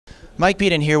Mike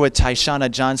Beaton here with Tyseanna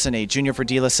Johnson, a junior for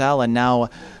DeLaSalle, and now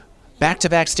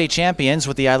back-to-back state champions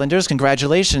with the Islanders.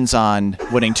 Congratulations on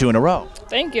winning 2 in a row.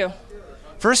 Thank you.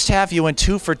 First half, you went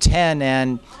 2 for 10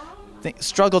 and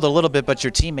struggled a little bit, but your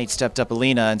teammate stepped up,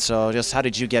 Allina, and so just how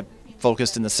did you get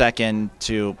focused in the second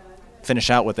to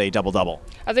finish out with a double-double?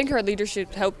 I think her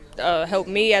leadership helped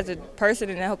me as a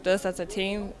person and it helped us as a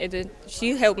team.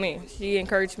 She helped me. She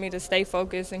encouraged me to stay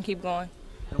focused and keep going.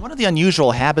 One of the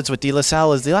unusual habits with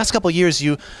DeLaSalle is the last couple of years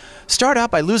you start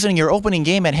out by losing your opening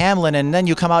game at Hamlin and then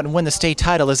you come out and win the state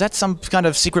title. Is that some kind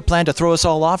of secret plan to throw us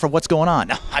all off, or what's going on?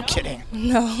 No, I'm kidding.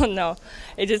 No.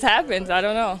 It just happens. I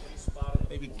don't know.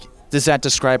 Maybe, does that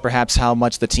describe perhaps how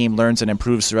much the team learns and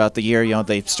improves throughout the year? You know,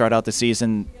 they start out the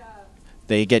season,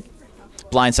 they get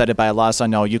blindsided by a loss. I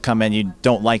know you come in, you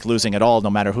don't like losing at all, no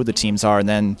matter who the teams are, and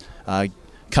then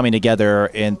coming together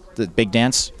in the big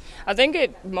dance? I think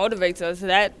it motivates us.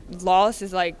 That loss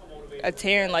is like a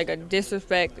tearing, like a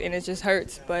disrespect, and it just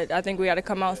hurts. But I think we got to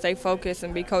come out, stay focused,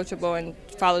 and be coachable and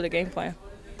follow the game plan.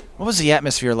 What was the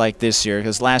atmosphere like this year?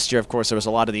 Because last year, of course, there was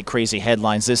a lot of the crazy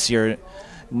headlines. This year,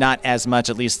 not as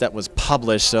much, at least that was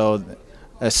published. So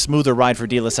a smoother ride for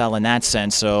DeLaSalle in that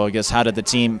sense. So I guess how did the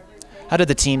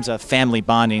team's family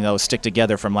bonding, though, stick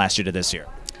together from last year to this year?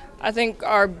 I think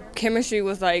our chemistry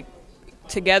was like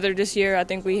together this year. I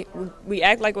think we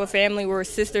act like we're family. We're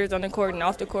sisters on the court and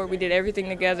off the court. We did everything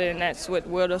together, and that's what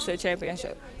willed us to a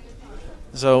championship.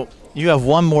 So you have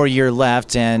one more year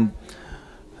left, and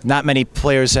not many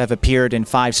players have appeared in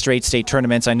 5 straight state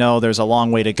tournaments. I know there's a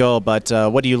long way to go, but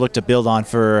what do you look to build on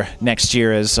for next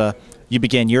year as you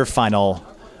begin your final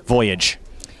voyage?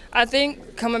 I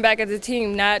think coming back as a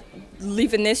team, not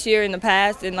leaving this year in the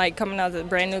past, and like coming out as a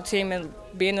brand new team and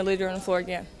being the leader on the floor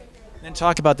again. And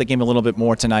talk about the game a little bit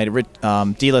more tonight.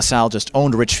 DeLaSalle just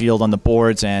owned Richfield on the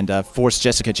boards and forced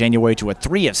Jessica January to a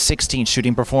 3 of 16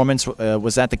 shooting performance.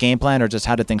 Was that the game plan, or just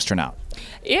how did things turn out?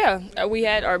 Yeah, we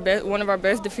had one of our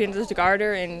best defenders to guard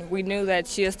her, and we knew that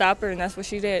she'd stop her, and that's what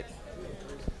she did.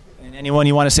 And anyone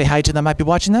you want to say hi to that might be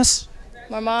watching this?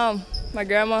 My mom, my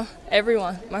grandma,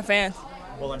 everyone, my fans.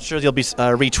 Well, I'm sure you'll be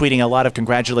retweeting a lot of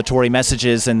congratulatory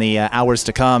messages in the hours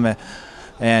to come.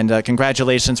 And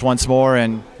congratulations once more,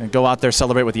 and go out there,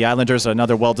 celebrate with the Islanders,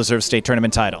 another well-deserved state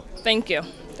tournament title. Thank you.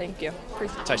 Thank you.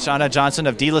 Tyseanna Johnson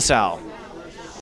of DeLaSalle.